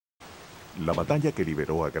La batalla que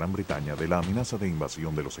liberó a Gran Bretaña de la amenaza de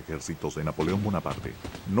invasión de los ejércitos de Napoleón Bonaparte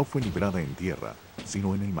no fue librada en tierra,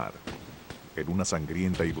 sino en el mar. En una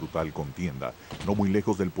sangrienta y brutal contienda, no muy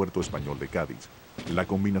lejos del puerto español de Cádiz, la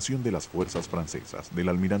combinación de las fuerzas francesas, del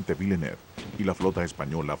almirante Villeneuve y la flota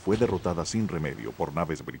española fue derrotada sin remedio por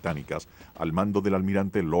naves británicas al mando del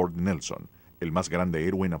almirante Lord Nelson, el más grande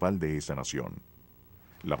héroe naval de esa nación.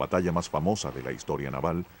 La batalla más famosa de la historia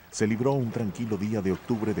naval se libró un tranquilo día de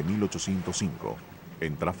octubre de 1805,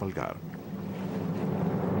 en Trafalgar.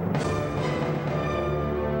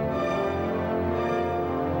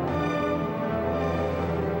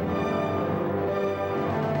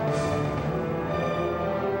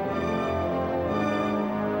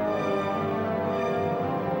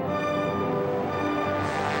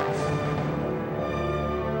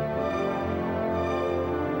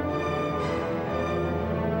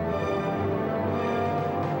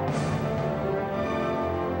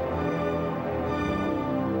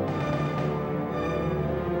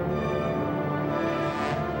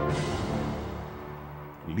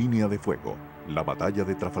 Línea de fuego, la batalla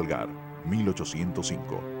de Trafalgar,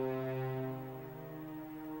 1805.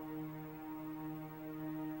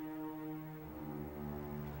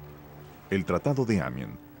 El Tratado de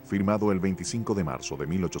Amiens, firmado el 25 de marzo de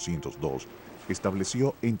 1802,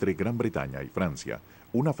 estableció entre Gran Bretaña y Francia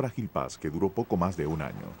una frágil paz que duró poco más de un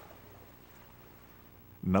año.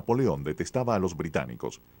 Napoleón detestaba a los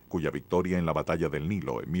británicos, cuya victoria en la batalla del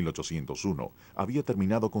Nilo en 1801 había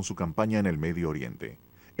terminado con su campaña en el Medio Oriente.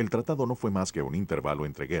 El tratado no fue más que un intervalo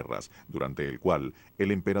entre guerras, durante el cual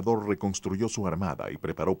el emperador reconstruyó su armada y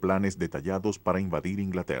preparó planes detallados para invadir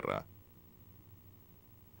Inglaterra.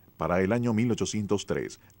 Para el año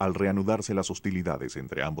 1803, al reanudarse las hostilidades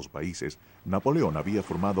entre ambos países, Napoleón había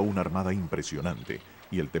formado una armada impresionante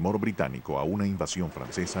y el temor británico a una invasión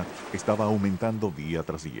francesa estaba aumentando día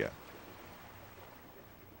tras día.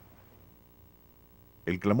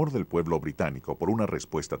 El clamor del pueblo británico por una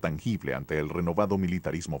respuesta tangible ante el renovado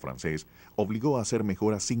militarismo francés obligó a hacer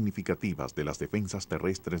mejoras significativas de las defensas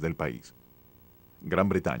terrestres del país. Gran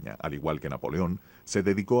Bretaña, al igual que Napoleón, se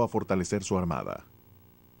dedicó a fortalecer su armada.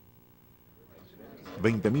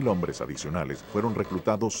 20.000 hombres adicionales fueron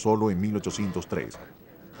reclutados solo en 1803,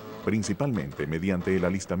 principalmente mediante el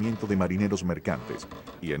alistamiento de marineros mercantes,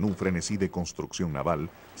 y en un frenesí de construcción naval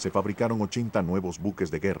se fabricaron 80 nuevos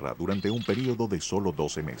buques de guerra durante un periodo de solo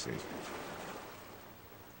 12 meses.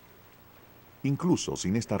 Incluso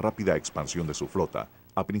sin esta rápida expansión de su flota,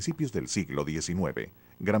 a principios del siglo XIX,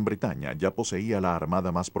 Gran Bretaña ya poseía la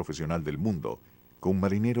armada más profesional del mundo, con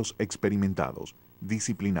marineros experimentados,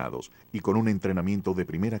 disciplinados y con un entrenamiento de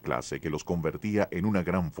primera clase que los convertía en una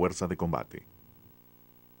gran fuerza de combate.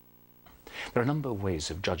 There are a number of ways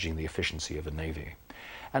of judging the efficiency of a navy,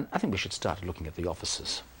 and I think we should start looking at the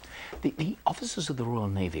officers. The officers of the Royal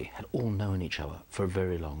Navy had all known each other for a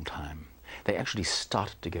very long time. They actually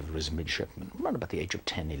started together as midshipmen around about the age of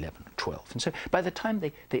 10, 11, 12. And so by the time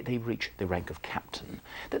they reach the rank of captain,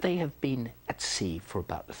 that they have been at sea for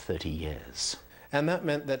about 30 years. And that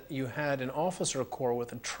meant that you had an officer corps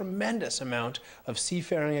with a tremendous amount of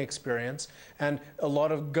seafaring experience and a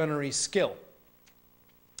lot of gunnery skill.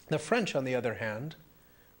 The French, on the other hand,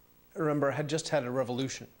 remember, had just had a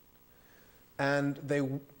revolution. And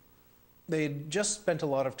they'd just spent a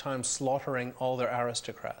lot of time slaughtering all their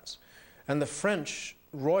aristocrats. And the French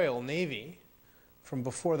Royal Navy, from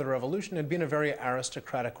before the revolution, had been a very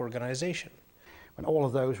aristocratic organization. When all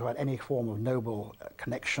of those who had any form of noble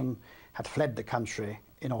connection had fled the country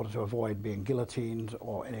in order to avoid being guillotined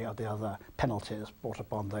or any of the other penalties brought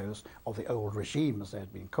upon those of the old regime, as they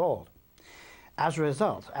had been called. As a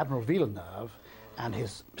result, Admiral Villeneuve and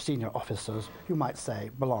his senior officers, you might say,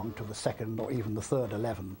 belonged to the second or even the third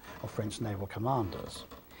 11 of French naval commanders.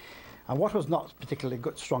 And what was not particularly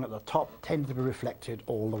strong at the top tended to be reflected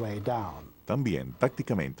all the way down. También,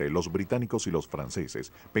 tácticamente, los británicos y los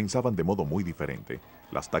franceses pensaban de modo muy diferente.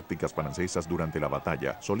 Las tácticas francesas durante la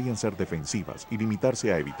batalla solían ser defensivas y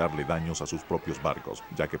limitarse a evitarle daños a sus propios barcos,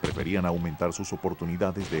 ya que preferían aumentar sus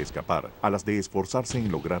oportunidades de escapar a las de esforzarse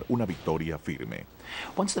en lograr una victoria firme.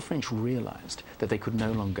 Once the French realized that they could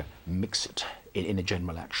no longer mix it in a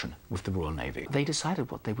general action with the Royal Navy, they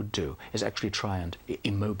decided what they would do is actually try and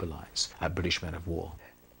immobilize British men of war.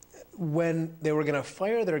 When they were going to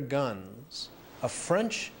fire their guns, a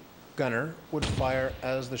French gunner would fire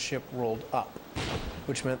as the ship rolled up,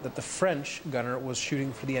 which meant that the French gunner was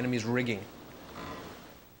shooting for the enemy's rigging.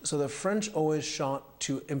 So the French always shot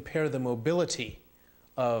to impair the mobility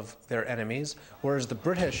of their enemies, whereas the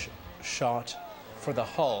British shot for the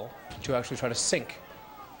hull to actually try to sink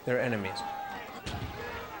their enemies.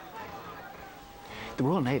 The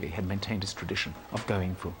Royal Navy had maintained its tradition of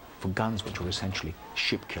going for guns which were essentially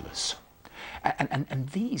ship killers. And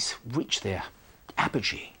these reached their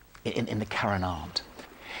apogee in the carronade.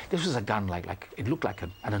 This was a gun it looked like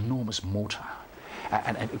an enormous mortar.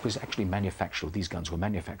 And it was actually manufactured, these guns were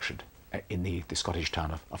manufactured in the Scottish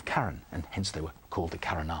town of Carron, and hence they were called the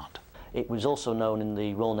carronade. It was also known in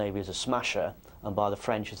the Royal Navy as a smasher, and by the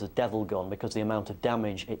French as a devil gun, because the amount of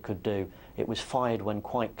damage it could do. It was fired when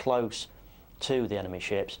quite close to the enemy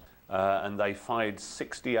ships. And they fired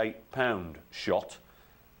 68-pound shot,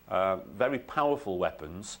 very powerful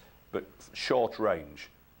weapons, but short range.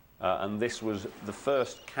 And this was the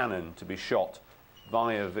first cannon to be shot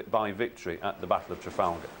by Victory at the Battle of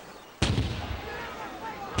Trafalgar.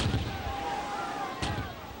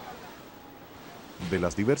 De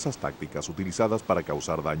las diversas tácticas utilizadas para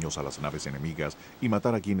causar daños a las naves enemigas y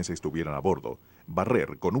matar a quienes estuvieran a bordo,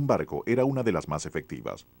 barrer con un barco era una de las más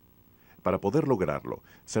efectivas. Para poder lograrlo,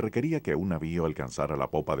 se requería que un navío alcanzara la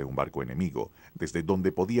popa de un barco enemigo, desde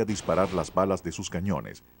donde podía disparar las balas de sus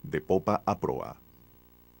cañones, de popa a proa.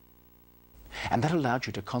 And that allowed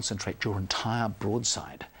you to concentrate your entire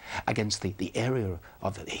broadside against the area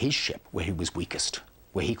of his ship where he was weakest,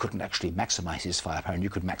 where he couldn't actually maximize his firepower and you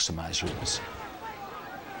could maximize yours.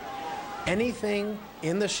 Anything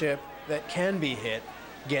in the ship that can be hit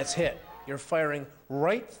gets hit. You're firing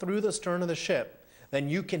right through the stern of the ship, then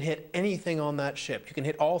you can hit anything on that ship. You can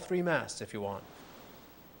hit all three masts if you want.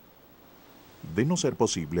 De no ser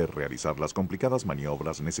posible realizar las complicadas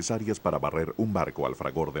maniobras necesarias para barrer un barco al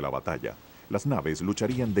fragor de la batalla, las naves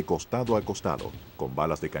lucharían de costado a costado, con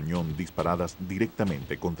balas de cañón disparadas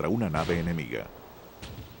directamente contra una nave enemiga.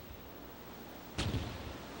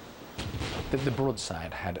 The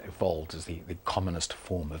broadside had evolved as the commonest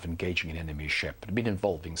form of engaging an enemy ship. It had been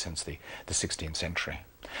evolving since the 16th century.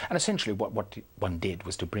 And essentially what one did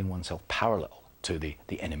was to bring oneself parallel to the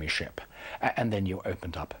enemy ship. And then you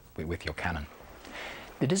opened up with your cannon.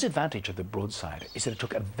 The disadvantage of the broadside is that it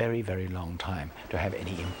took a very, very long time to have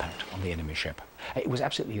any impact on the enemy ship. It was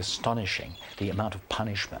absolutely astonishing the amount of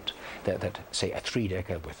punishment that say, a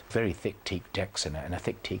three-decker with very thick teak decks and a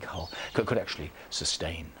thick teak hull could actually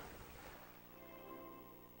sustain.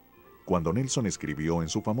 Cuando Nelson escribió en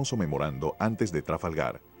su famoso memorando antes de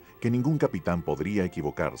Trafalgar que ningún capitán podría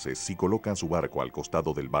equivocarse si coloca su barco al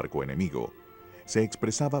costado del barco enemigo, se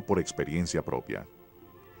expresaba por experiencia propia.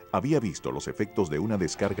 Había visto los efectos de una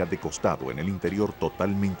descarga de costado en el interior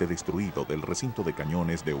totalmente destruido del recinto de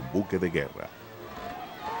cañones de un buque de guerra.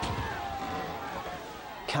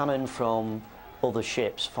 Cannon from other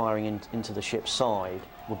ships firing into the ship's side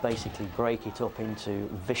would basically break it up into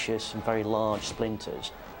vicious and very large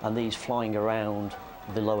splinters, and these flying around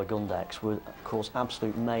the lower gun decks would cause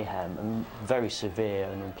absolute mayhem and very severe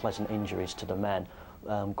and unpleasant injuries to the men,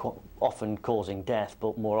 often causing death,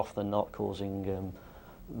 but more often than not causing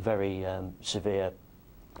very severe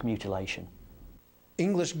mutilation.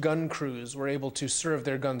 English gun crews were able to serve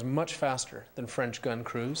their guns much faster than French gun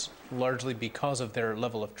crews, largely because of their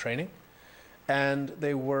level of training, and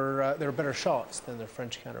they were better shots than their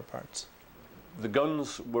French counterparts. The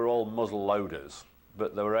guns were all muzzle loaders,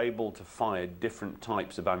 but they were able to fire different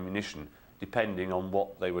types of ammunition depending on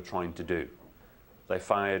what they were trying to do. They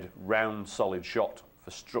fired round solid shot for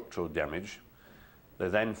structural damage. They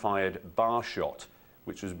then fired bar shot,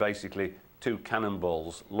 which was basically two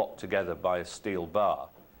cannonballs locked together by a steel bar,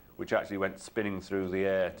 which actually went spinning through the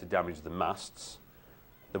air to damage the masts.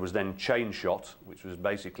 There was then chain shot, which was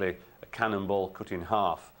basically a cannonball cut in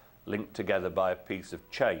half, linked together by a piece of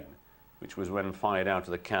chain, which was when fired out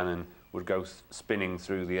of the cannon would go spinning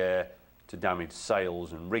through the air to damage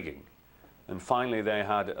sails and rigging. And finally they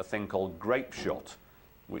had a thing called grape shot,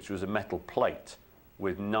 which was a metal plate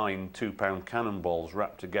with 9 2-pound cannonballs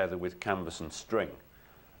wrapped together with canvas and string.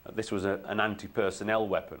 This was an anti-personnel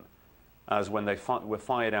weapon, as when they were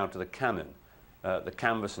fired out of the cannon, the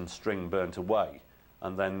canvas and string burnt away,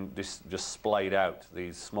 and then just splayed out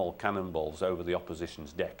these small cannonballs over the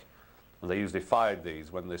opposition's deck. And they usually fired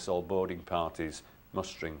these when they saw boarding parties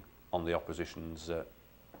mustering on the opposition's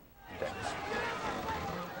decks.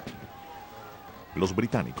 Los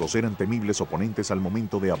británicos eran temibles oponentes al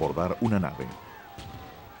momento de abordar una nave.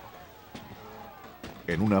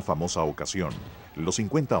 En una famosa ocasión, los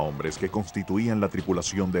 50 hombres que constituían la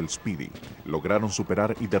tripulación del Speedy lograron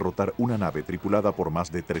superar y derrotar una nave tripulada por más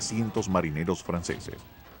de 300 marineros franceses.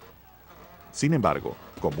 Sin embargo,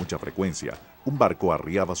 con mucha frecuencia, un barco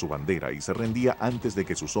arriaba su bandera y se rendía antes de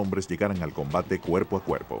que sus hombres llegaran al combate cuerpo a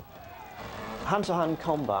cuerpo. Hand-to-hand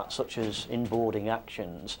combat, such as in boarding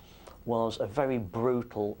actions, was a very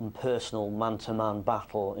brutal and personal man-to-man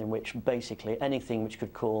battle in which basically anything which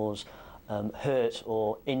could cause hurt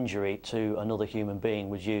or injury to another human being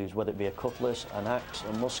was used, whether it be a cutlass, an axe,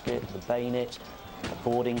 a musket, the bayonet,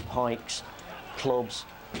 boarding pikes, clubs,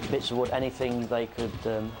 bits of wood, anything they could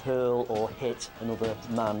hurl or hit another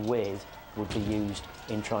man with would be used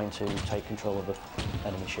in trying to take control of an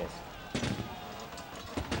enemy ship.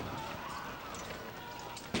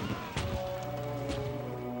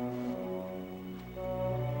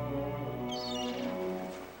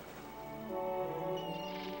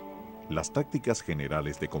 Las tácticas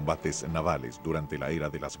generales de combates navales durante la era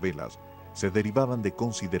de las velas se derivaban de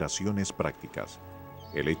consideraciones prácticas.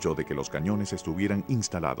 El hecho de que los cañones estuvieran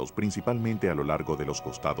instalados principalmente a lo largo de los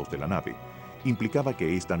costados de la nave implicaba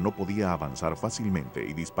que ésta no podía avanzar fácilmente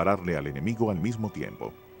y dispararle al enemigo al mismo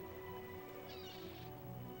tiempo.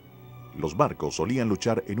 Los barcos solían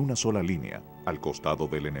luchar en una sola línea, al costado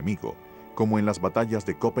del enemigo, como en las batallas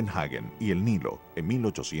de Copenhagen y el Nilo en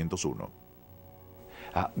 1801.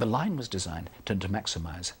 The line was designed to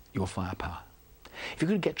maximize your firepower. If you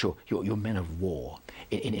could get your men of war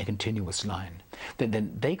in a continuous line,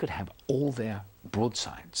 then they could have all their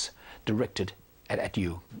broadsides directed at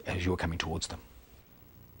you as you were coming towards them.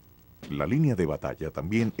 La línea de batalla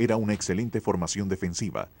también era una excelente formación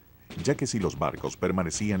defensiva, ya que si los barcos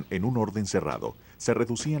permanecían en un orden cerrado, se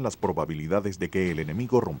reducían las probabilidades de que el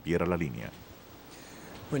enemigo rompiera la línea.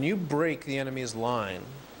 When you break the enemy's line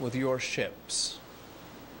with your ships,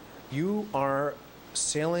 you are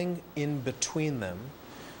sailing in between them.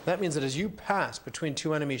 That means that as you pass between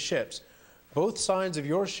two enemy ships, both sides of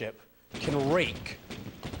your ship can rake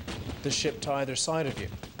the ship to either side of you.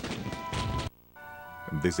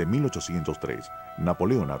 Desde 1803,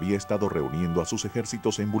 Napoleón había estado reuniendo a sus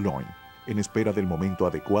ejércitos en Boulogne, en espera del momento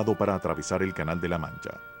adecuado para atravesar el Canal de la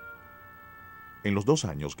Mancha. En los 2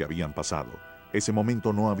 años que habían pasado, ese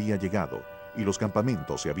momento no había llegado y los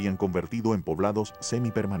campamentos se habían convertido en poblados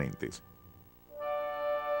semipermanentes.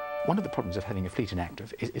 One of the problems of having a fleet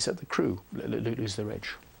inactive is that the crew lose their edge.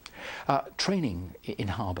 Training in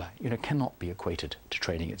harbour, cannot be equated to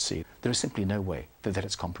training at sea. There is simply no way that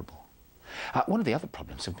it's comparable. One of the other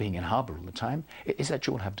problems of being in harbour all the time is that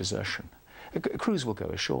you will have desertion. Crews will go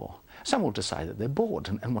ashore. Some will decide that they're bored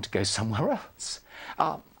and want to go somewhere else.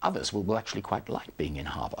 Others will actually quite like being in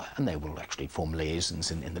harbour, and they will actually form liaisons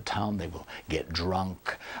in the town. They will get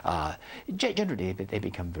drunk. Generally, they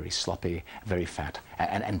become very sloppy, very fat,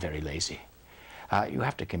 and very lazy. You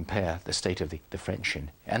have to compare the state of the French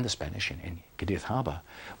and the Spanish in Cadiz Harbour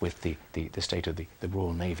with the state of the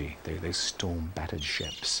Royal Navy, those storm-battered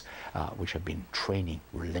ships which have been training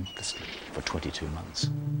relentlessly for 22 months.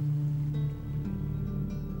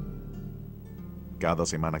 Cada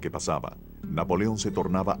semana que pasaba, Napoleón se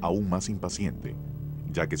tornaba aún más impaciente,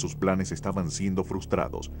 ya que sus planes estaban siendo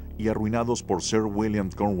frustrados y arruinados por Sir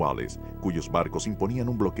William Cornwallis, cuyos barcos imponían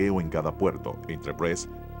un bloqueo en cada puerto, entre Brest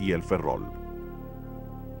y el Ferrol.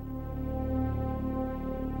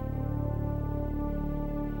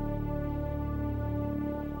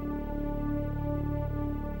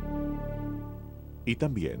 Y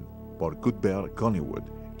también por Cuthbert Collingwood,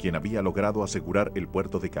 quien había logrado asegurar el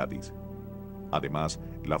puerto de Cádiz. Además,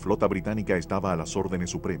 la flota británica estaba a las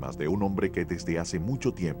órdenes supremas de un hombre que desde hace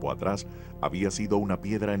mucho tiempo atrás había sido una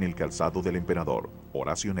piedra en el calzado del emperador,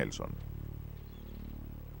 Horatio Nelson.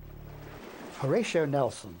 Horatio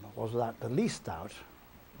Nelson was without the least doubt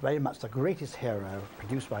very much the greatest hero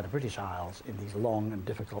produced by the British Isles in these long and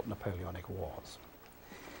difficult Napoleonic wars.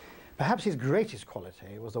 Perhaps his greatest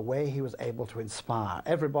quality was the way he was able to inspire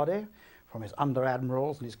everybody, from his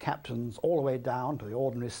under-admirals and his captains all the way down to the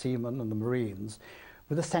ordinary seamen and the Marines,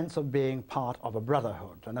 with a sense of being part of a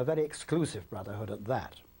brotherhood, and a very exclusive brotherhood at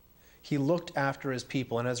that. He looked after his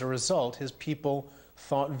people, and as a result, his people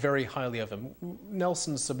thought very highly of him.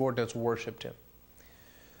 Nelson's subordinates worshipped him.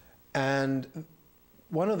 And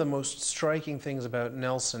one of the most striking things about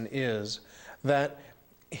Nelson is that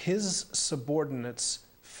his subordinates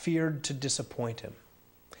feared to disappoint him.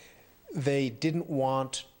 They didn't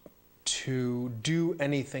want to do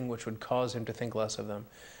anything which would cause him to think less of them.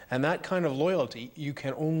 And that kind of loyalty you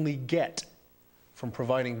can only get from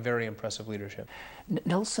providing very impressive leadership.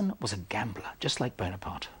 Nelson was a gambler, just like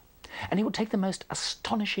Bonaparte. And he would take the most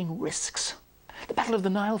astonishing risks. The Battle of the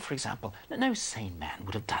Nile, for example. No sane man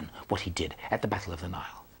would have done what he did at the Battle of the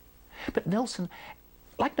Nile. But Nelson,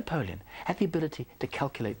 like Napoleon, had the ability to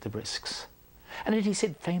calculate the risks. And he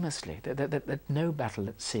said famously that no battle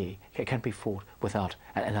at sea can be fought without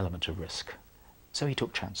an element of risk. So he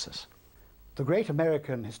took chances. The great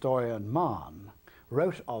American historian Mann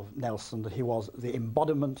wrote of Nelson that he was the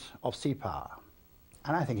embodiment of sea power.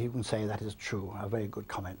 And I think you can say that is true, a very good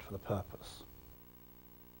comment for the purpose.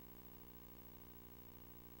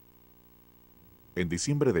 En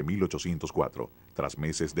diciembre de 1804, tras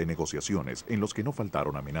meses de negociaciones en los que no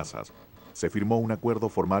faltaron amenazas, se firmó un acuerdo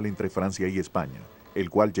formal entre Francia y España, el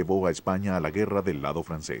cual llevó a España a la guerra del lado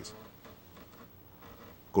francés.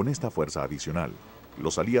 Con esta fuerza adicional,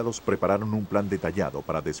 los aliados prepararon un plan detallado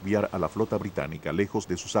para desviar a la flota británica lejos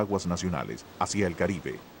de sus aguas nacionales, hacia el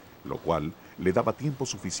Caribe, lo cual le daba tiempo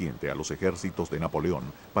suficiente a los ejércitos de Napoleón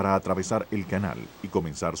para atravesar el canal y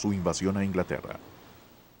comenzar su invasión a Inglaterra.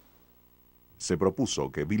 Se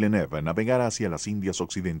propuso que Villeneuve navegara hacia las Indias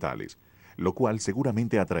Occidentales, lo cual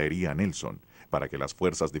seguramente atraería a Nelson, para que las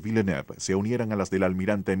fuerzas de Villeneuve se unieran a las del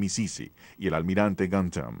almirante Mississi y el almirante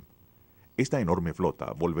Ganteaume. Esta enorme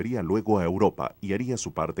flota volvería luego a Europa y haría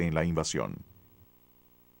su parte en la invasión.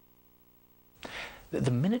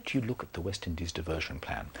 The minute you look at the West Indies diversion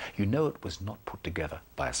plan, you know it was not put together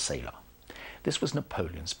by a sailor. This was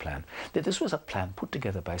Napoleon's plan. This was a plan put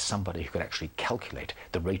together by somebody who could actually calculate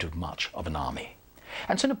the rate of march of an army.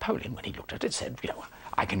 And so Napoleon, when he looked at it, said, you know,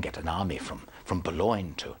 I can get an army from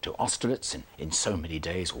Boulogne to Austerlitz in so many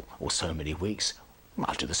days or so many weeks.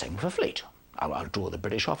 I'll do the same with a fleet. I'll draw the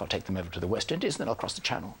British off, I'll take them over to the West Indies, and then I'll cross the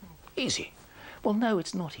Channel. Easy. Well, no,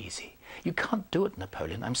 it's not easy. You can't do it,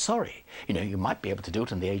 Napoleon. I'm sorry. You know, you might be able to do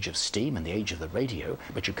it in the age of steam and the age of the radio,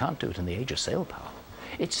 but you can't do it in the age of sail power.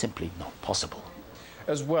 It's simply not possible.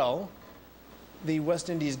 As well, the West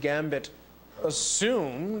Indies gambit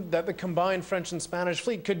assumed that the combined French and Spanish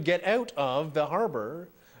fleet could get out of the harbor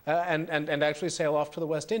and actually sail off to the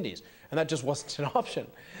West Indies. And that just wasn't an option.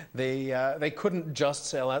 They couldn't just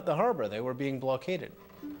sail out the harbor. They were being blockaded.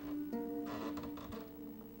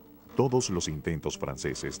 Todos los intentos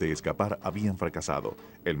franceses de escapar habían fracasado.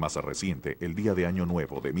 El más reciente, el día de Año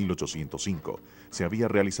Nuevo de 1805, se había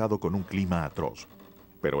realizado con un clima atroz.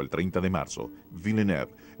 Pero el 30 de marzo,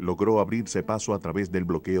 Villeneuve logró abrirse paso a través del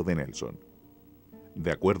bloqueo de Nelson.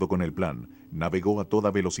 De acuerdo con el plan, navegó a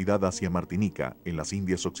toda velocidad hacia Martinica, en las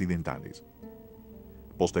Indias Occidentales.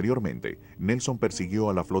 Posteriormente, Nelson persiguió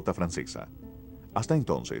a la flota francesa. Hasta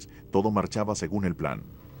entonces, todo marchaba según el plan.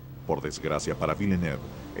 Por desgracia para Villeneuve,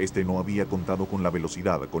 este no había contado con la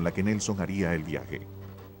velocidad con la que Nelson haría el viaje.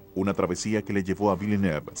 Una travesía que le llevó a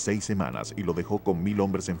Villeneuve 6 semanas y lo dejó con 1000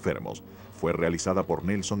 hombres enfermos, fue realizada por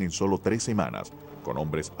Nelson en solo 3 semanas, con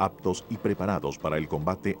hombres aptos y preparados para el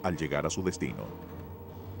combate al llegar a su destino.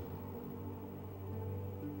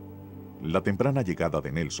 La temprana llegada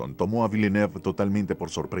de Nelson tomó a Villeneuve totalmente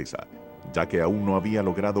por sorpresa, ya que aún no había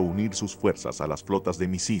logrado unir sus fuerzas a las flotas de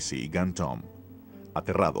Mississi y Ganteaume.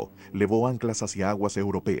 Aterrado, levó anclas hacia aguas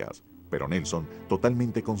europeas, pero Nelson,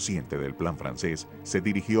 totalmente consciente del plan francés, se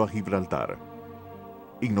dirigió a Gibraltar.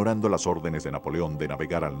 Ignorando las órdenes de Napoleón de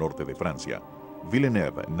navegar al norte de Francia,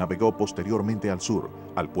 Villeneuve navegó posteriormente al sur,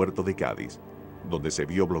 al puerto de Cádiz, donde se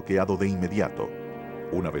vio bloqueado de inmediato,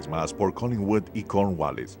 una vez más por Collingwood y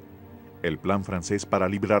Cornwallis. El plan francés para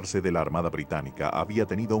librarse de la Armada Británica había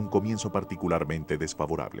tenido un comienzo particularmente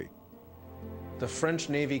desfavorable. The French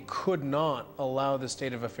Navy could not allow this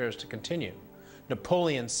state of affairs to continue.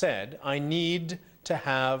 Napoleon said, I need to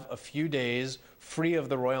have a few days free of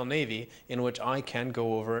the Royal Navy in which I can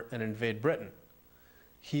go over and invade Britain.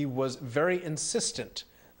 He was very insistent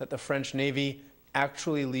that the French Navy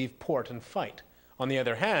actually leave port and fight. On the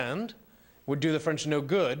other hand, it would do the French no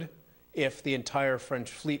good if the entire French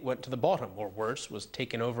fleet went to the bottom, or worse, was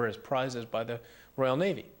taken over as prizes by the Royal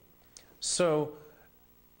Navy. So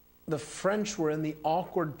the French were in the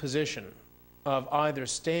awkward position of either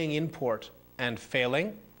staying in port and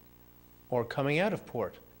failing, or coming out of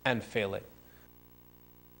port and failing.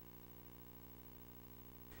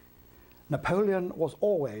 Napoleon was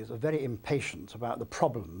always very impatient about the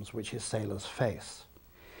problems which his sailors face.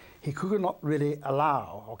 He could not really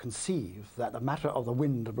allow or conceive that the matter of the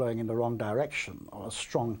wind blowing in the wrong direction or a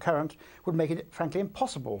strong current would make it frankly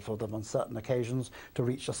impossible for them on certain occasions to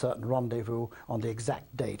reach a certain rendezvous on the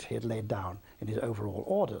exact date he had laid down in his overall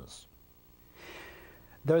orders.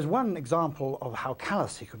 There is one example of how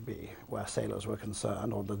callous he could be where sailors were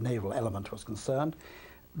concerned, or the naval element was concerned,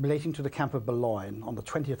 relating to the camp of Boulogne on the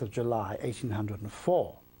 20th of July,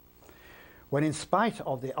 1804. When, in spite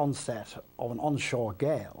of the onset of an onshore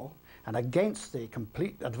gale, and against the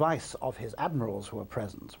complete advice of his admirals who were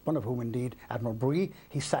present, one of whom indeed, Admiral Brie,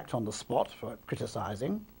 he sacked on the spot for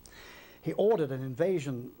criticising, he ordered an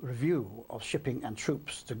invasion review of shipping and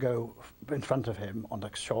troops to go in front of him on the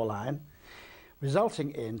shoreline,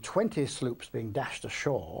 resulting in 20 sloops being dashed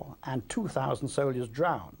ashore and 2,000 soldiers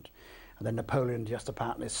drowned. And then Napoleon just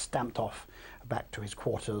apparently stamped off back to his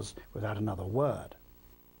quarters without another word.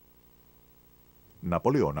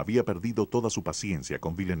 Napoleón había perdido toda su paciencia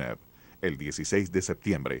con Villeneuve El 16 de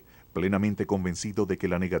septiembre, plenamente convencido de que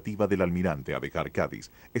la negativa del almirante a dejar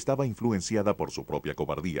Cádiz estaba influenciada por su propia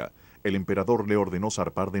cobardía, el emperador le ordenó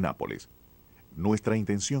zarpar de Nápoles. Nuestra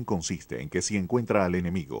intención consiste en que si encuentra al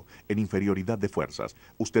enemigo en inferioridad de fuerzas,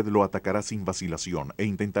 usted lo atacará sin vacilación e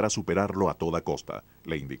intentará superarlo a toda costa,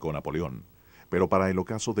 le indicó Napoleón. Pero para el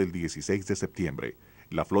ocaso del 16 de septiembre,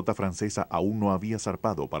 la flota francesa aún no había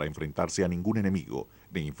zarpado para enfrentarse a ningún enemigo,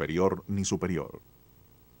 ni inferior ni superior.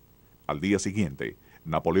 Al día siguiente,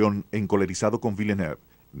 Napoleón, encolerizado con Villeneuve,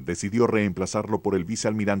 decidió reemplazarlo por el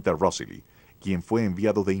vicealmirante Rosely, quien fue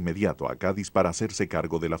enviado de inmediato a Cádiz para hacerse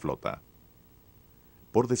cargo de la flota.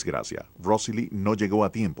 Por desgracia, Rosely no llegó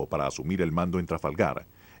a tiempo para asumir el mando en Trafalgar,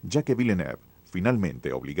 ya que Villeneuve,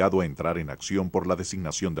 finalmente obligado a entrar en acción por la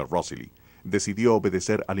designación de Rosely, decidió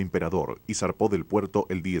obedecer al emperador y zarpó del puerto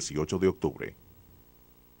el 18 de octubre.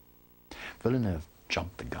 Villeneuve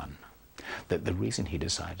jumped the gun. The reason he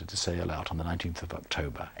decided to sail out on the 19th of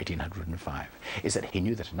October, 1805, is that he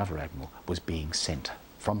knew that another admiral was being sent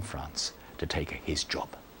from France to take his job.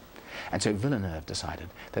 And so Villeneuve decided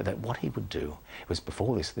that what he would do was,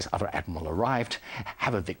 before this other admiral arrived,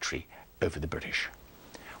 have a victory over the British.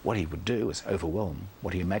 What he would do was overwhelm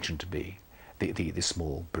what he imagined to be the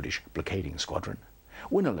small British blockading squadron,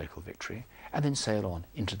 win a local victory, and then sail on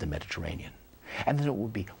into the Mediterranean. And then it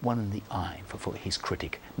would be one in the eye for his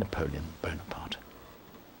critic, Napoleon Bonaparte.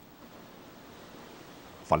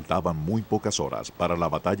 Faltaban muy pocas horas para la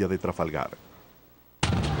batalla de Trafalgar.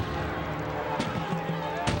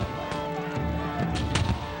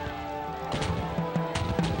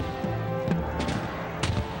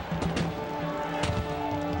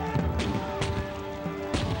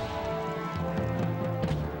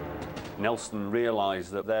 Nelson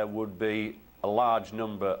realised that there would be a large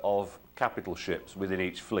number of capital ships within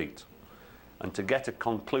each fleet, and to get a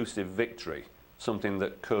conclusive victory, something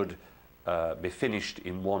that could be finished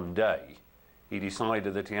in one day, he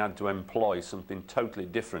decided that he had to employ something totally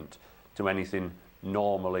different to anything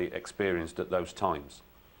normally experienced at those times.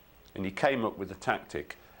 And he came up with the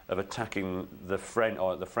tactic of attacking the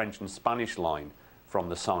French and Spanish line from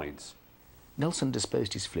the sides. Nelson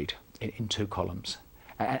disposed his fleet in two columns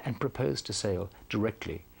and proposed to sail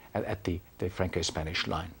directly at the Franco-Spanish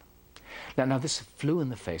line. Now this flew in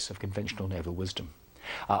the face of conventional naval wisdom.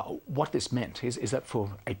 What this meant is that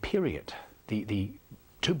for a period, the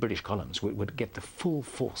two British columns would get the full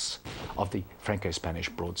force of the Franco-Spanish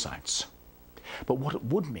broadsides. But what it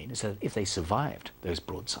would mean is that if they survived those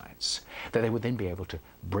broadsides, that they would then be able to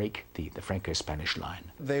break the Franco-Spanish line.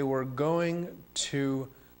 They were going to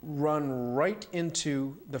run right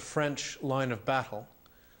into the French line of battle,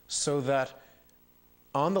 so that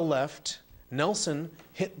on the left, Nelson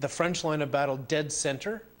hit the French line of battle dead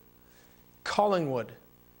center. Collingwood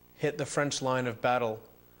hit the French line of battle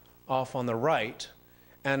off on the right,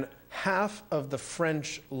 and half of the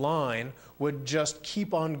French line would just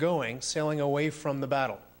keep on going, sailing away from the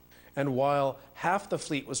battle. And while half the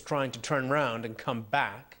fleet was trying to turn around and come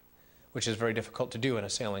back, which is very difficult to do in a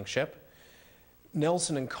sailing ship,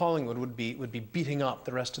 Nelson and Collingwood would be beating up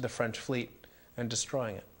the rest of the French fleet and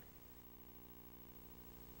destroying it.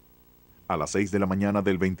 A las 6 de la mañana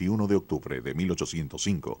del 21 de octubre de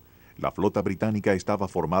 1805, la flota británica estaba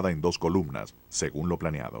formada en dos columnas, según lo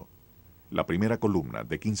planeado. La primera columna,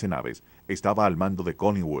 de 15 naves, estaba al mando de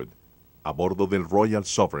Collingwood, a bordo del Royal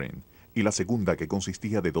Sovereign, y la segunda, que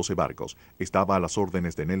consistía de 12 barcos, estaba a las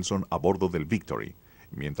órdenes de Nelson a bordo del Victory.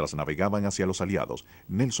 Mientras navegaban hacia los aliados,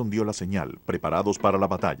 Nelson dio la señal, preparados para la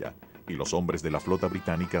batalla, y los hombres de la flota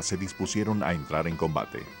británica se dispusieron a entrar en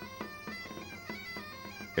combate.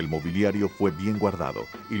 El mobiliario fue bien guardado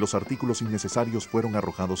y los artículos innecesarios fueron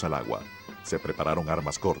arrojados al agua. Se prepararon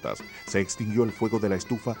armas cortas, se extinguió el fuego de la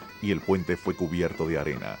estufa y el puente fue cubierto de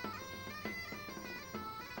arena.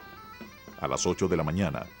 A las 8 de la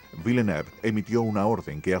mañana, Villeneuve emitió una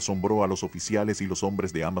orden que asombró a los oficiales y los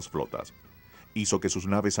hombres de ambas flotas. Hizo que sus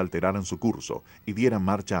naves alteraran su curso y dieran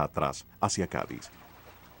marcha atrás hacia Cádiz.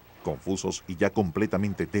 Confusos y ya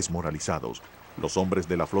completamente desmoralizados, los hombres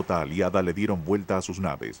de la flota aliada le dieron vuelta a sus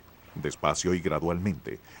naves, despacio y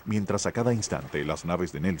gradualmente, mientras a cada instante las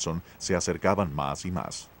naves de Nelson se acercaban más y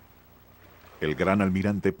más. El gran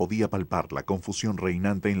almirante podía palpar la confusión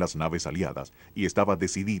reinante en las naves aliadas y estaba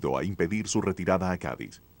decidido a impedir su retirada a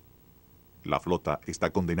Cádiz. La flota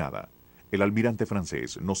está condenada. El almirante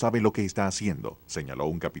francés no sabe lo que está haciendo, señaló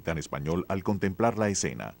un capitán español al contemplar la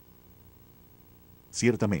escena.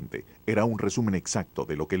 Ciertamente, era un resumen exacto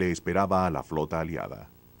de lo que le esperaba a la flota aliada.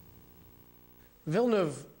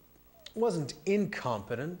 Villeneuve wasn't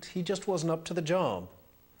incompetent, he just wasn't up to the job.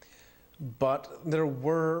 But there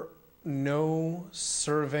were no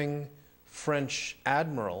serving French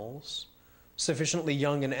admirals sufficiently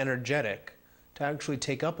young and energetic to actually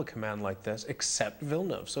take up a command like this, except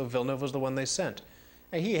Villeneuve. So Villeneuve was the one they sent.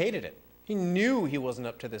 And he hated it. He knew he wasn't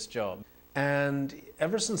up to this job. And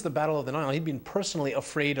ever since the Battle of the Nile, he'd been personally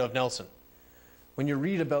afraid of Nelson. When you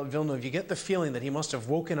read about Villeneuve, you get the feeling that he must have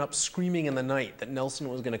woken up screaming in the night that Nelson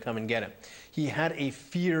was going to come and get him. He had a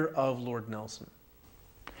fear of Lord Nelson.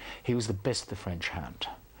 He was the best the French had.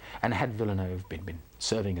 And had Villeneuve been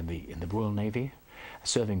serving in the Royal Navy,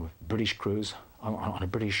 serving with British crews on a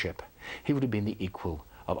British ship, he would have been the equal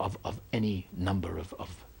of any number of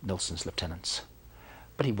Nelson's lieutenants.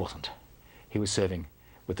 But he wasn't. He was serving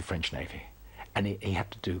with the French Navy, and he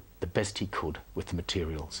had to do the best he could with the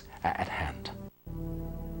materials at hand.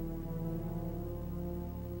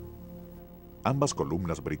 Ambas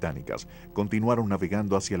columnas británicas continuaron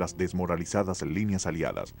navegando hacia las desmoralizadas líneas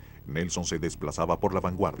aliadas. Nelson se desplazaba por la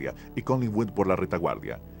vanguardia y Collingwood por la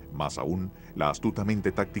retaguardia. Más aún, la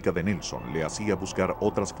astutamente táctica de Nelson le hacía buscar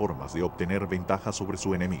otras formas de obtener ventaja sobre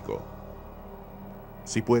su enemigo.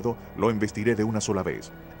 Si puedo, lo embestiré de una sola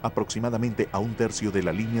vez, aproximadamente a un tercio de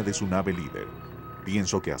la línea de su nave líder.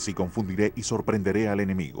 Pienso que así confundiré y sorprenderé al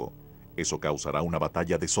enemigo. Eso causará una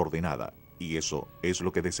batalla desordenada, y eso es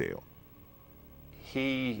lo que deseo.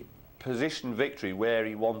 He positioned Victory where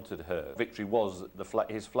he wanted her. Victory was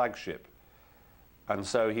his flagship. And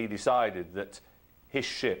so he decided that his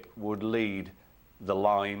ship would lead the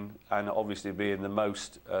line and obviously be in the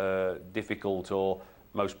most difficult or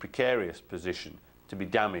most precarious position to be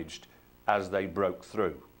damaged as they broke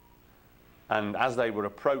through. And as they were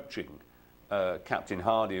approaching, Captain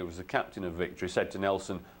Hardy, who was the captain of Victory, said to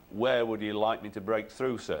Nelson, "Where would you like me to break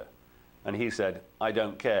through, sir?" And he said, "I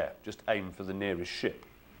don't care, just aim for the nearest ship."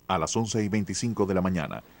 A las 11:25 de la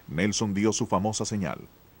mañana, Nelson dio su famosa señal.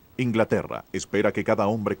 Inglaterra espera que cada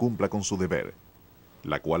hombre cumpla con su deber,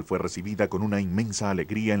 la cual fue recibida con una inmensa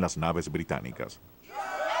alegría en las naves británicas.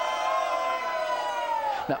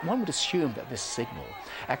 Now, one would assume that this signal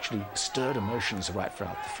actually stirred emotions right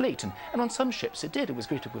throughout the fleet, and on some ships it did. It was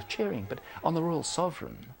greeted with cheering, but on the Royal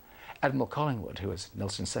Sovereign, Admiral Collingwood, who was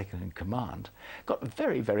Nelson's second in command, got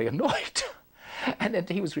very, very annoyed. And then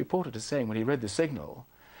he was reported as saying, when he read the signal,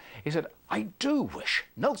 he said, "I do wish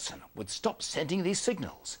Nelson would stop sending these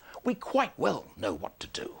signals. We quite well know what to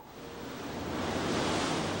do."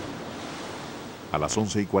 A las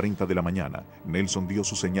 11:40 de la mañana, Nelson dio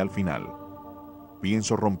su señal final.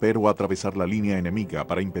 Pienso romper o atravesar la línea enemiga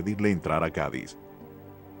para impedirle entrar a Cádiz.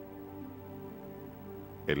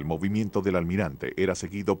 El movimiento del almirante era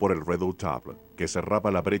seguido por el Redoutable, que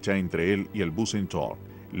cerraba la brecha entre él y el Bucentaure,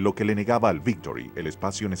 lo que le negaba al Victory el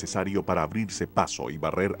espacio necesario para abrirse paso y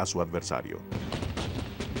barrer a su adversario.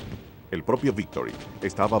 El propio Victory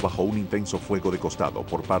estaba bajo un intenso fuego de costado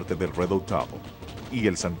por parte del Redoutable y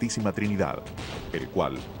el Santísima Trinidad, el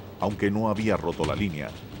cual, aunque no había roto la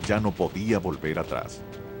línea, ya no podía volver atrás.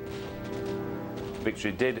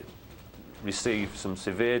 Victory did receive some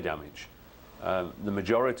severe damage. The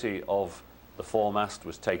majority of the foremast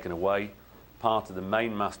was taken away. Part of the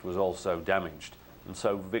mainmast was also damaged. And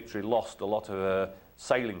so Victory lost a lot of her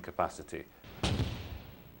sailing capacity.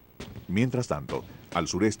 Mientras tanto, al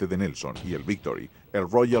sureste de Nelson y el Victory, el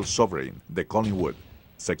Royal Sovereign de Collingwood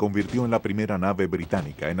se convirtió en la primera nave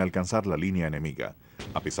británica en alcanzar la línea enemiga.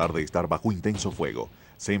 A pesar de estar bajo intenso fuego,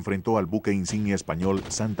 se enfrentó al buque insignia español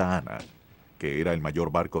Santa Ana, que era el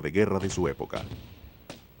mayor barco de guerra de su época.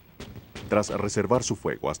 Tras reservar su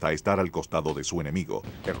fuego hasta estar al costado de su enemigo,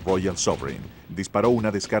 el Royal Sovereign disparó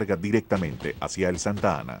una descarga directamente hacia el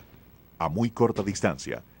Santa Ana, a muy corta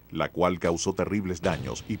distancia, la cual causó terribles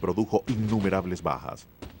daños y produjo innumerables bajas.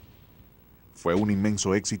 Fue un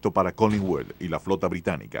inmenso éxito para Collingwood y la flota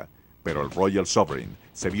británica, pero el Royal Sovereign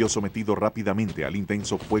se vio sometido rápidamente al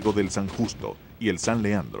intenso fuego del San Justo y el San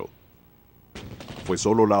Leandro. Fue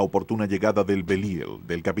solo la oportuna llegada del Belle-Île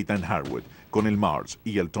del capitán Harwood con el Mars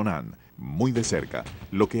y el Tonnan muy de cerca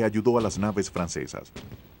lo que ayudó a las naves francesas.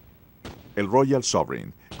 El Royal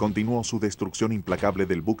Sovereign continuó su destrucción implacable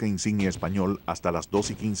del buque insignia español hasta las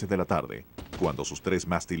 2:15 de la tarde, cuando sus 3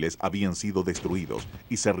 mástiles habían sido destruidos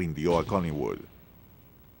y se rindió a Collingwood.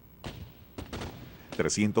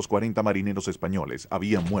 340 marineros españoles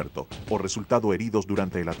habían muerto o resultado heridos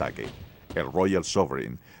durante el ataque. El Royal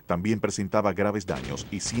Sovereign también presentaba graves daños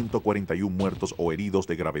y 141 muertos o heridos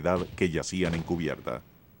de gravedad que yacían en cubierta.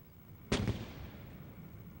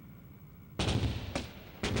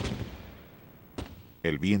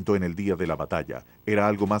 El viento en el día de la batalla era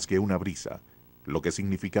algo más que una brisa, lo que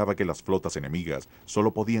significaba que las flotas enemigas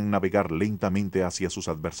solo podían navegar lentamente hacia sus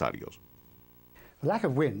adversarios. The lack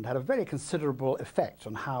of wind had a very considerable effect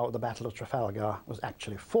on how the Battle of Trafalgar was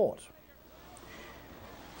actually fought.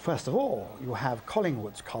 First of all, you have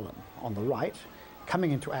Collingwood's column on the right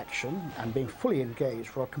coming into action and being fully engaged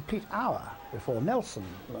for a complete hour before Nelson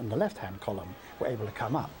and the left-hand column were able to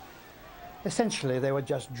come up. Essentially, they were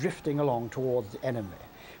just drifting along towards the enemy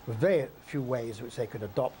with very few ways which they could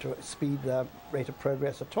adopt to speed their rate of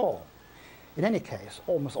progress at all. In any case,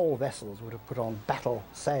 almost all vessels would have put on battle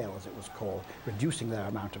sail, as it was called, reducing their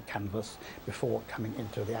amount of canvas before coming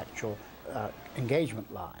into the actual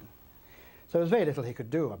engagement line. So there was very little he could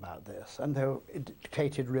do about this, and though it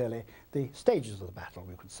dictated really the stages of the battle,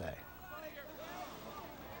 we could say.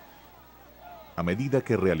 A medida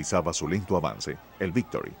que realizaba su lento avance, el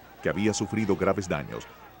Victory, que había sufrido graves daños,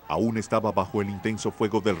 aún estaba bajo el intenso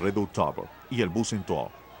fuego del Redoutable, y el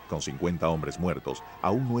Bucentaure, con 50 hombres muertos,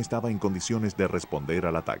 aún no estaba en condiciones de responder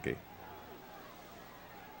al ataque.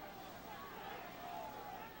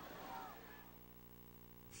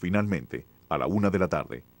 Finalmente, a la 1 de la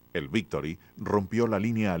tarde, el Victory rompió la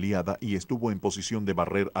línea aliada y estuvo en posición de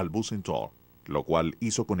barrer al Bucentaure, lo cual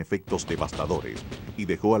hizo con efectos devastadores y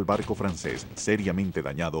dejó al barco francés seriamente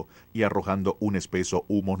dañado y arrojando un espeso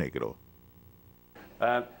humo negro.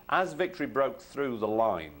 As Victory broke through the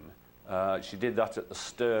line, she did that at the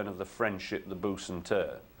stern of the French ship, the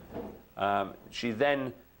Bucentaure. She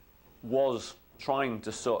then was trying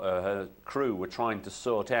to her crew were trying to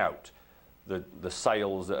sort out the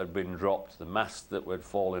sails that had been dropped, the masts that were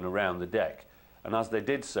falling around the deck. And as they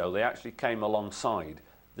did so, they actually came alongside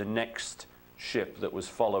the next ship that was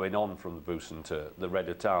following on from the Bucentaure, the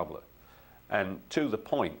Redoutable, and to the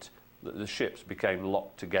point that the ships became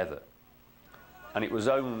locked together. And it was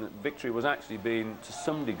Victory was actually being, to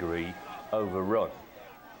some degree, overrun.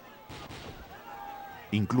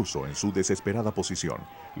 Incluso en su desesperada posición,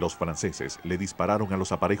 los franceses le dispararon a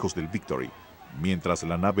los aparejos del Victory, mientras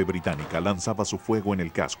la nave británica lanzaba su fuego en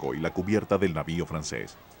el casco y la cubierta del navío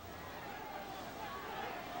francés.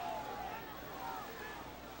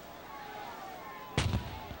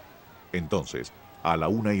 Entonces, a la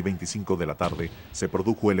 1:25 de la tarde, se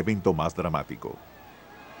produjo el evento más dramático.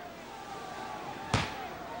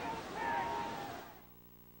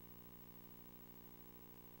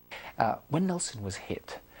 When Nelson was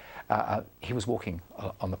hit, he was walking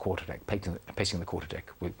on the quarterdeck, pacing the quarterdeck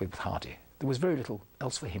with Hardy. There was very little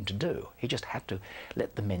else for him to do. He just had to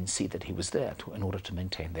let the men see that he was there in order to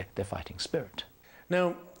maintain their fighting spirit.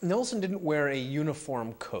 Now, Nelson didn't wear a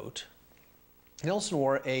uniform coat. Nelson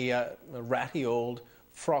wore a ratty old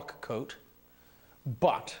frock coat,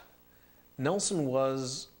 but Nelson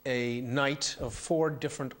was a knight of 4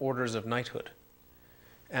 different orders of knighthood,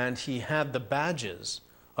 and he had the badges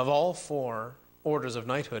of all 4 orders of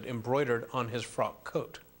knighthood embroidered on his frock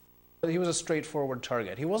coat. He was a straightforward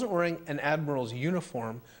target. He wasn't wearing an admiral's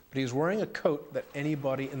uniform, but he was wearing a coat that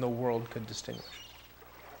anybody in the world could distinguish.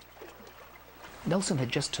 Nelson had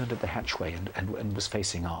just turned at the hatchway and was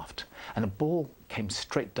facing aft, and a ball came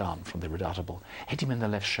straight down from the Redoutable, hit him in the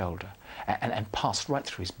left shoulder, and passed right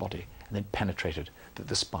through his body, and then penetrated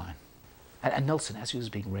the spine. And Nelson, as he was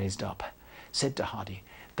being raised up, said to Hardy,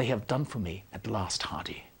 "They have done for me at last,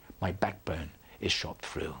 Hardy. My backbone is shot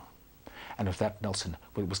through." And with that, Nelson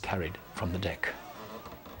was carried from the deck.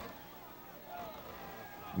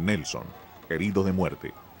 Nelson, herido de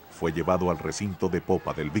muerte, fue llevado al recinto de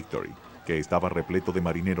popa del Victory, que estaba repleto de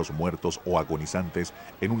marineros muertos o agonizantes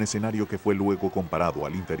en un escenario que fue luego comparado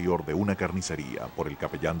al interior de una carnicería por el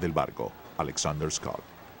capellán del barco, Alexander Scott.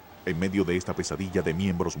 En medio de esta pesadilla de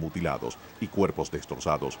miembros mutilados y cuerpos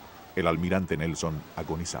destrozados, el almirante Nelson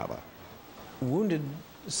agonizaba. Wounded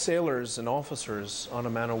sailors and officers on a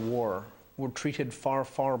man of war were treated far,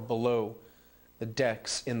 far below the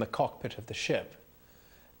decks in the cockpit of the ship.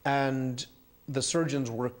 And the surgeons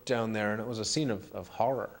worked down there, and it was a scene of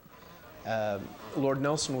horror. Lord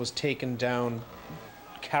Nelson was taken down,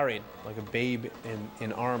 carried like a babe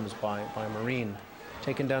in arms by a Marine,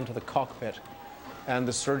 taken down to the cockpit. And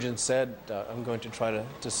the surgeon said, "I'm going to try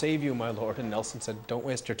to save you, my lord." And Nelson said, "Don't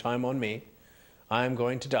waste your time on me. I'm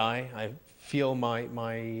going to die. I feel my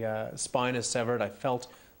spine is severed. I felt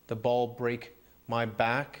the ball break my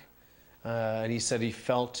back." And he said he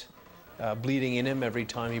felt bleeding in him every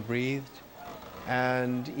time he breathed.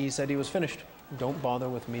 And he said he was finished. "Don't bother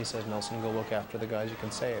with me," says Nelson. "Go look after the guys you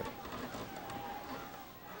can save."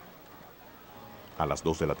 A las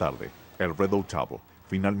 2 de la tarde, el Redoutable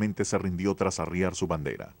finalmente se rindió tras arriar su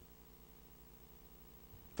bandera.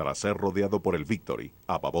 Tras ser rodeado por el Victory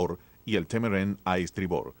a babor y el Temerine a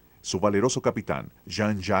estribor, su valeroso capitán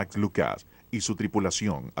Jean-Jacques Lucas y su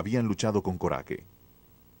tripulación habían luchado con coraje.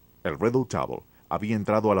 El Redoutable había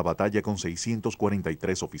entrado a la batalla con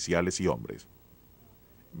 643 oficiales y hombres.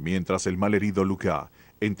 Mientras el malherido Lucas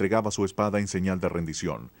entregaba su espada en señal de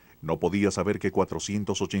rendición, no podía saber que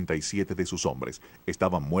 487 de sus hombres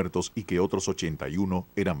estaban muertos y que otros 81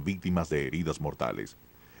 eran víctimas de heridas mortales.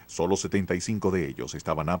 Solo 75 de ellos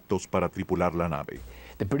estaban aptos para tripular la nave.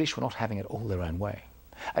 The British were not having it all their own way.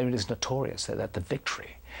 I mean, it is notorious that the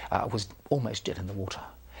Victory was almost dead in the water.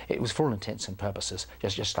 It was, for all intents and purposes,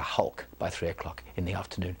 just a hulk by 3 o'clock in the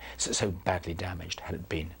afternoon, so badly damaged had it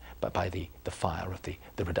been by the fire of the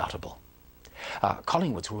Redoubtable.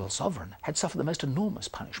 Collingwood's Royal Sovereign had suffered the most enormous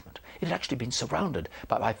punishment. It had actually been surrounded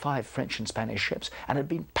by 5 French and Spanish ships and had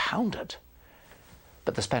been pounded.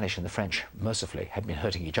 But the Spanish and the French, mercifully, had been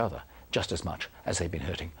hurting each other just as much as they'd been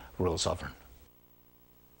hurting Royal Sovereign.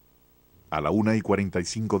 A la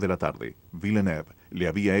 1:45 de la tarde, Villeneuve le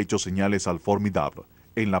había hecho señales al Formidable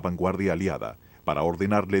en la vanguardia aliada para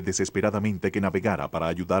ordenarle desesperadamente que navegara para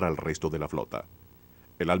ayudar al resto de la flota.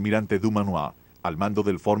 El almirante Dumanoir, al mando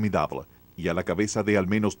del Formidable y a la cabeza de al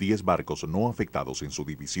menos 10 barcos no afectados en su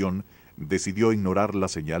división, decidió ignorar la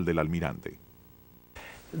señal del almirante.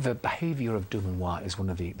 The behavior of Dumanoir is one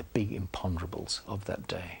of the big imponderables of that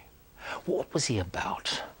day. What was he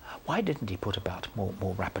about? Why didn't he put about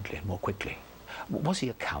more rapidly and more quickly? Was he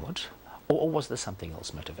a coward, or was there something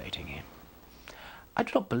else motivating him? I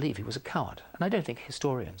do not believe he was a coward, and I don't think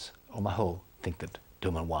historians, on the whole, think that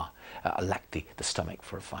Dumanoir lacked the stomach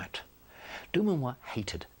for a fight. Dumanoir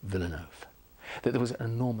hated Villeneuve. That there was an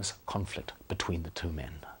enormous conflict between the two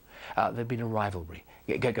men. There'd been a rivalry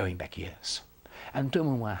going back years. And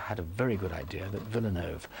Dumanoir had a very good idea that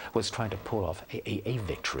Villeneuve was trying to pull off a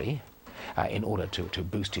victory in order to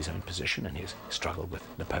boost his own position in his struggle with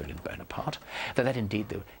Napoleon Bonaparte, that indeed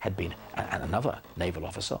there had been another naval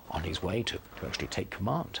officer on his way to actually take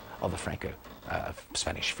command of the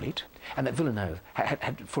Franco-Spanish fleet, and that Villeneuve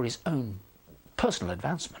had, for his own personal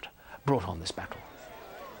advancement, brought on this battle.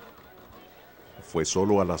 Fue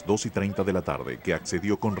solo a las 2:30 de la tarde que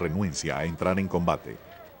accedió con renuencia a entrar en combate,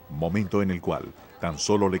 momento en el cual tan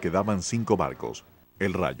solo le quedaban 5 barcos.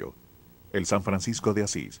 El Rayo, el San Francisco de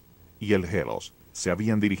Asís y el Helos se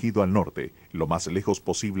habían dirigido al norte lo más lejos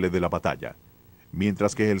posible de la batalla,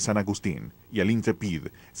 mientras que el San Agustín y el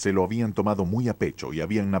Intrépide se lo habían tomado muy a pecho y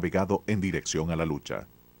habían navegado en dirección a la lucha.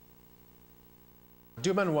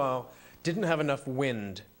 Dumanoir didn't have enough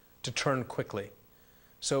wind to turn quickly,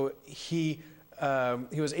 so he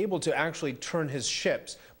was able to actually turn his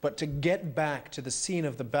ships, but to get back to the scene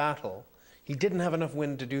of the battle, he didn't have enough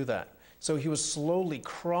wind to do that. So he was slowly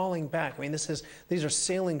crawling back. I mean, these are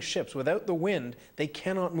sailing ships. Without the wind, they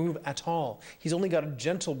cannot move at all. He's only got a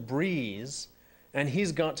gentle breeze, and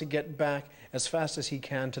he's got to get back as fast as he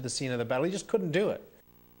can to the scene of the battle. He just couldn't do it.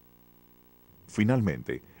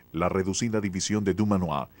 Finalmente, la reducida división de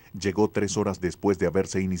Dumanoir llegó 3 horas después de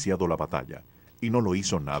haberse iniciado la batalla, y no lo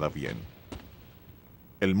hizo nada bien.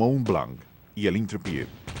 El Mont Blanc y el Intrépide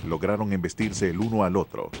lograron embestirse el uno al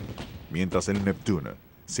otro, mientras el Neptune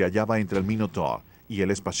se hallaba entre el Minotaur y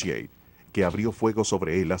el Spatchade, que abrió fuego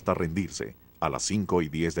sobre él hasta rendirse a las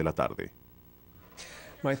 5:10 de la tarde.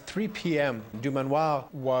 By 3 p.m., Dumanoir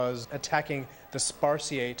was attacking the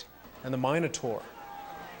Spartiate and the Minotaur,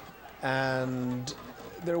 and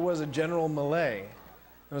there was a general melee.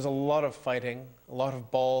 There was a lot of fighting, a lot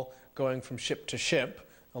of ball going from ship to ship.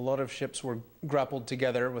 A lot of ships were grappled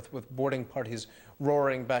together with boarding parties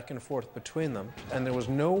roaring back and forth between them, and there was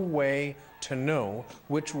no way to know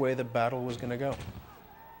which way the battle was going to go.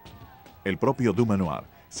 El propio Dumanoir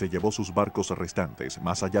se llevó sus barcos restantes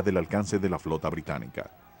más allá del alcance de la flota británica.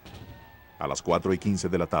 A las 4:15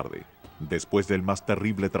 de la tarde, después del más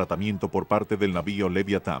terrible tratamiento por parte del navío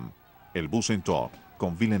Leviathan, el Bucentaure,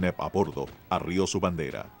 con Villeneuve a bordo, arrió su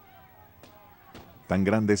bandera. Tan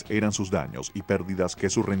grandes eran sus daños y pérdidas que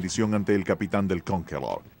su rendición ante el capitán del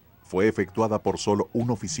Conqueror fue efectuada por solo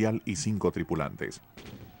un oficial y 5 tripulantes.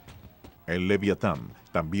 El Leviathan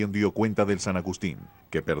también dio cuenta del San Agustín,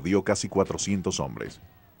 que perdió casi 400 hombres.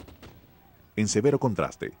 En severo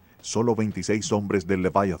contraste, solo 26 hombres del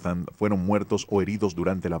Leviathan fueron muertos o heridos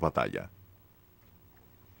durante la batalla.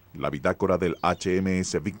 La bitácora del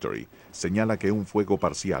HMS Victory señala que un fuego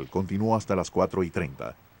parcial continuó hasta las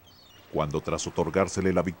 4:30, cuando tras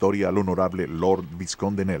otorgársele la victoria al honorable Lord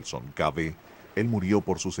Visconde Nelson, KB, él murió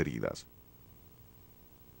por sus heridas.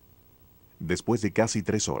 Después de casi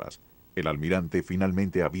 3 horas, el almirante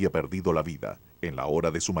finalmente había perdido la vida en la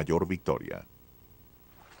hora de su mayor victoria.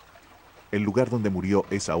 El lugar donde murió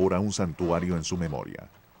es ahora un santuario en su memoria.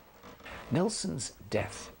 Nelson's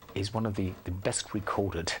death is one of the best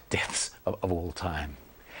recorded deaths of all time.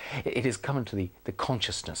 It has come into the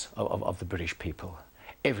consciousness of the British people.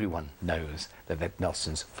 Everyone knows that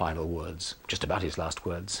Nelson's final words, just about his last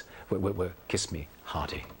words, were "kiss me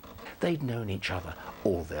hearty." They'd known each other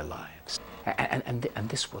all their lives. And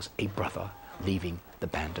this was a brother leaving the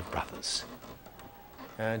band of brothers.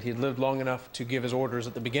 And he'd lived long enough to give his orders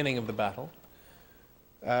at the beginning of the battle.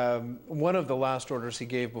 One of the last orders he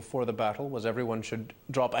gave before the battle was everyone should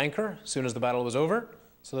drop anchor as soon as the battle was over,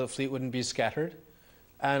 so the fleet wouldn't be scattered.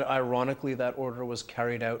 And ironically, that order was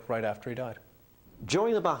carried out right after he died.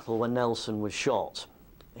 During the battle, when Nelson was shot,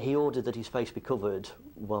 he ordered that his face be covered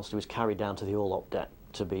whilst he was carried down to the orlop deck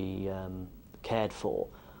to be cared for.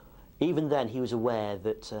 Even then, he was aware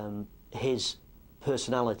that his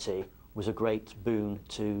personality was a great boon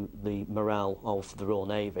to the morale of the Royal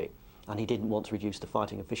Navy, and he didn't want to reduce the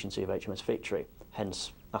fighting efficiency of HMS Victory,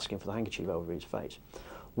 hence asking for the handkerchief over his face.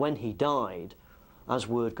 When he died, as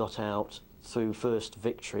word got out through first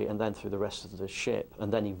Victory and then through the rest of the ship,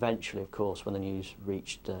 and then eventually, of course, when the news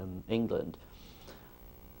reached England,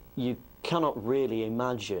 you cannot really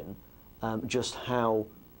imagine just how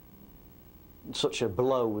such a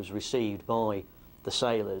blow was received by the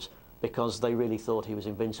sailors, because they really thought he was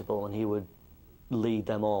invincible and he would lead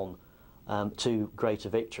them on to greater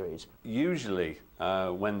victories. Usually,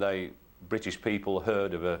 when the British people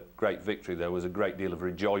heard of a great victory, there was a great deal of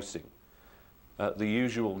rejoicing. The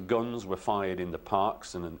usual guns were fired in the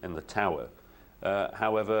parks and in the tower.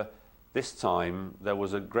 However, this time there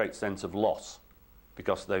was a great sense of loss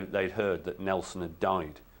because they'd heard that Nelson had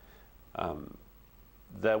died.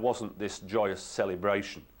 There wasn't this joyous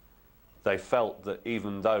celebration. They felt that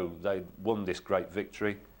even though they'd won this great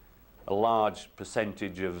victory, a large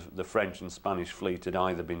percentage of the French and Spanish fleet had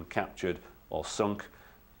either been captured or sunk,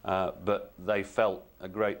 but they felt a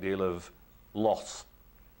great deal of loss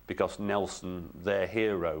because Nelson, their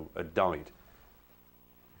hero, had died.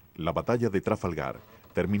 La batalla de Trafalgar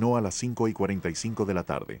terminó a las 5:45 de la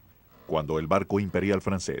tarde, cuando el barco imperial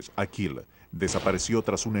francés Aquile desapareció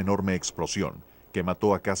tras una enorme explosión que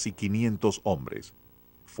mató a casi 500 hombres.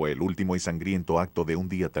 Fue el último y sangriento acto de un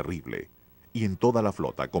día terrible, y en toda la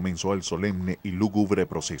flota comenzó el solemne y lúgubre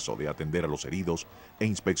proceso de atender a los heridos e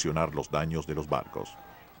inspeccionar los daños de los barcos.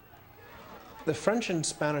 The French and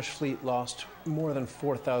Spanish fleet lost more than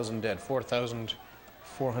 4,000 dead,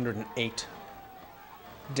 4,408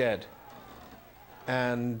 dead,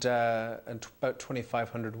 and about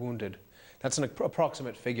 2,500 wounded. That's an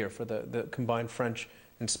approximate figure for the combined French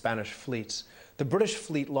and Spanish fleets. The British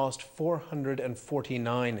fleet lost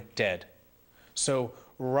 449 dead, so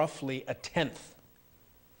roughly a tenth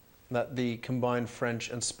that the combined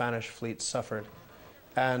French and Spanish fleets suffered,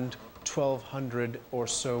 and 1,200 or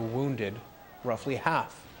so wounded, roughly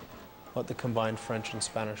half what the combined French and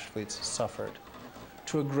Spanish fleets suffered.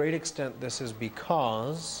 To a great extent, this is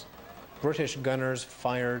because British gunners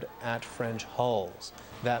fired at French hulls.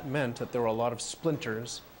 That meant that there were a lot of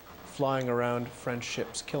splinters flying around French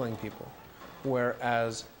ships, killing people,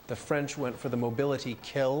 whereas the French went for the mobility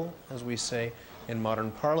kill, as we say in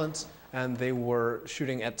modern parlance, and they were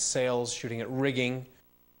shooting at sails, shooting at rigging,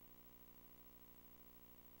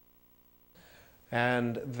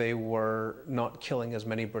 and they were not killing as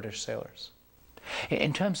many British sailors.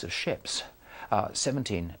 In terms of ships,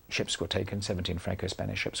 17 ships were taken, 17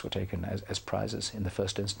 Franco-Spanish ships were taken as prizes in the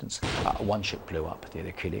first instance. One ship blew up, the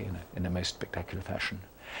Aquile, in a most spectacular fashion.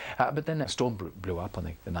 But then a storm blew up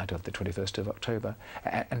on the night of the 21st of October,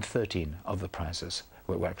 and 13 of the prizes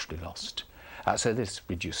were actually lost. So this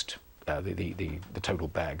reduced the total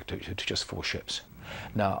bag to just 4 ships.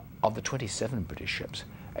 Now, of the 27 British ships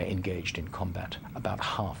engaged in combat, about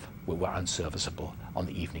half were unserviceable on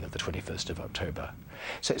the evening of the 21st of October.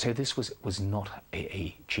 So this was not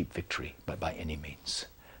a cheap victory by any means.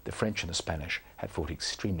 The French and the Spanish had fought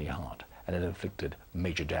extremely hard and had inflicted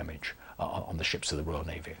major damage on the ships of the Royal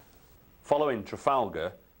Navy. Following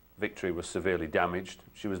Trafalgar, Victory was severely damaged.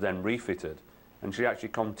 She was then refitted, and she actually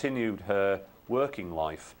continued her working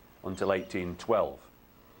life until 1812.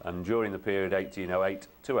 And during the period 1808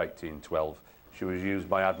 to 1812, she was used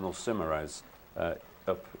by Admiral Saumarez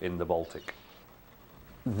up in the Baltic.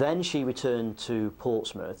 Then she returned to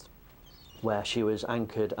Portsmouth, where she was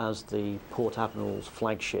anchored as the Port Admiral's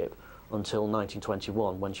flagship until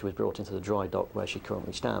 1921, when she was brought into the dry dock where she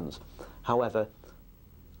currently stands. However,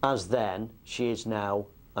 as then, she is now,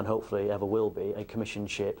 and hopefully ever will be, a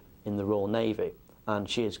commissioned ship in the Royal Navy, and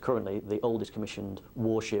she is currently the oldest commissioned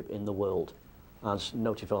warship in the world, as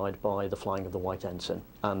notified by the flying of the White Ensign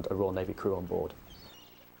and a Royal Navy crew on board.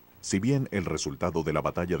 Si bien el resultado de la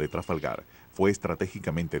batalla de Trafalgar fue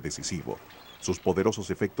estratégicamente decisivo, sus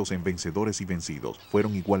poderosos efectos en vencedores y vencidos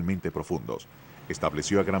fueron igualmente profundos.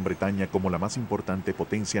 estableció a Gran Bretaña como la más importante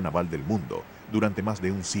potencia naval del mundo durante más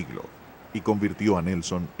de un siglo y convirtió a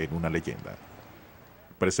Nelson en una leyenda.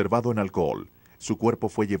 Preservado en alcohol, su cuerpo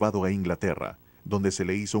fue llevado a Inglaterra, donde se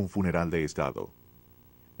le hizo un funeral de estado.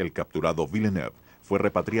 El capturado Villeneuve fue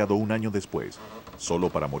repatriado un año después, solo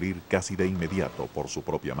para morir casi de inmediato por su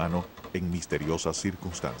propia mano en misteriosas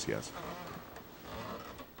circunstancias.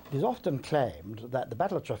 It is often claimed that the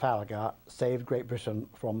Battle of Trafalgar saved Great Britain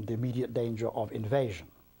from the immediate danger of invasion.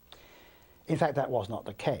 In fact, that was not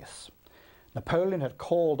the case. Napoleon had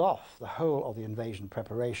called off the whole of the invasion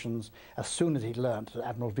preparations as soon as he learnt that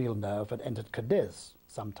Admiral Villeneuve had entered Cadiz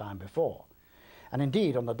some time before. And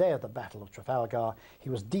indeed, on the day of the Battle of Trafalgar, he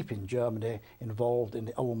was deep in Germany, involved in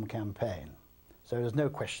the Ulm campaign. So there's no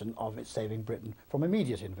question of it saving Britain from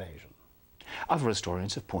immediate invasion. Other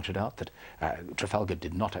historians have pointed out that Trafalgar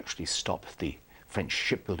did not actually stop the French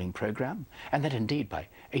shipbuilding program, and that indeed by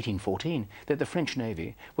 1814 that the French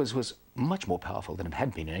Navy was much more powerful than it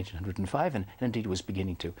had been in 1805, and indeed was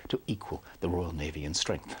beginning to equal the Royal Navy in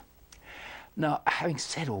strength. Now, having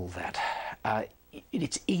said all that,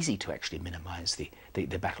 it's easy to actually minimize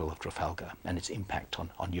the Battle of Trafalgar and its impact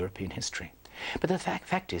on European history. But the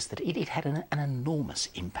fact is that it had an enormous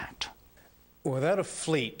impact. Without a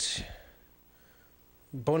fleet,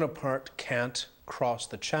 Bonaparte can't cross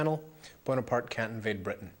the Channel. Bonaparte can't invade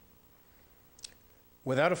Britain.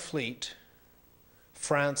 Without a fleet,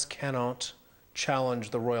 France cannot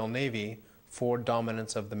challenge the Royal Navy for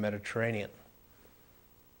dominance of the Mediterranean.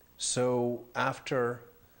 So after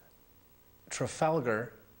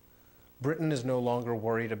Trafalgar, Britain is no longer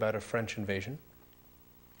worried about a French invasion.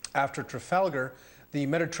 After Trafalgar, the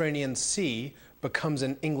Mediterranean Sea becomes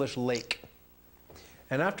an English lake.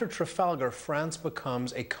 And after Trafalgar, France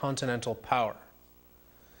becomes a continental power.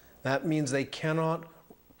 That means they cannot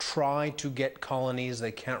try to get colonies,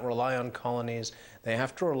 they can't rely on colonies, they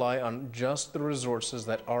have to rely on just the resources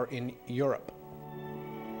that are in Europe.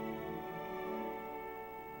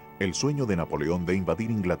 El sueño de Napoleón de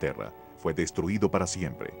invadir Inglaterra fue destruido para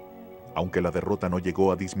siempre, aunque la derrota no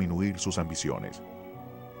llegó a disminuir sus ambiciones.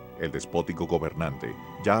 El despótico gobernante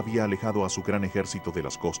ya había alejado a su gran ejército de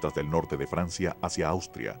las costas del norte de Francia hacia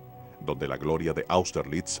Austria, donde la gloria de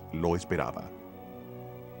Austerlitz lo esperaba.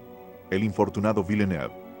 El infortunado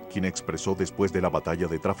Villeneuve, quien expresó después de la batalla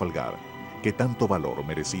de Trafalgar que tanto valor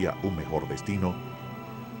merecía un mejor destino,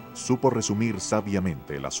 supo resumir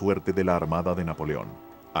sabiamente la suerte de la armada de Napoleón,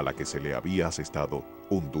 a la que se le había asestado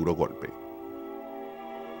un duro golpe.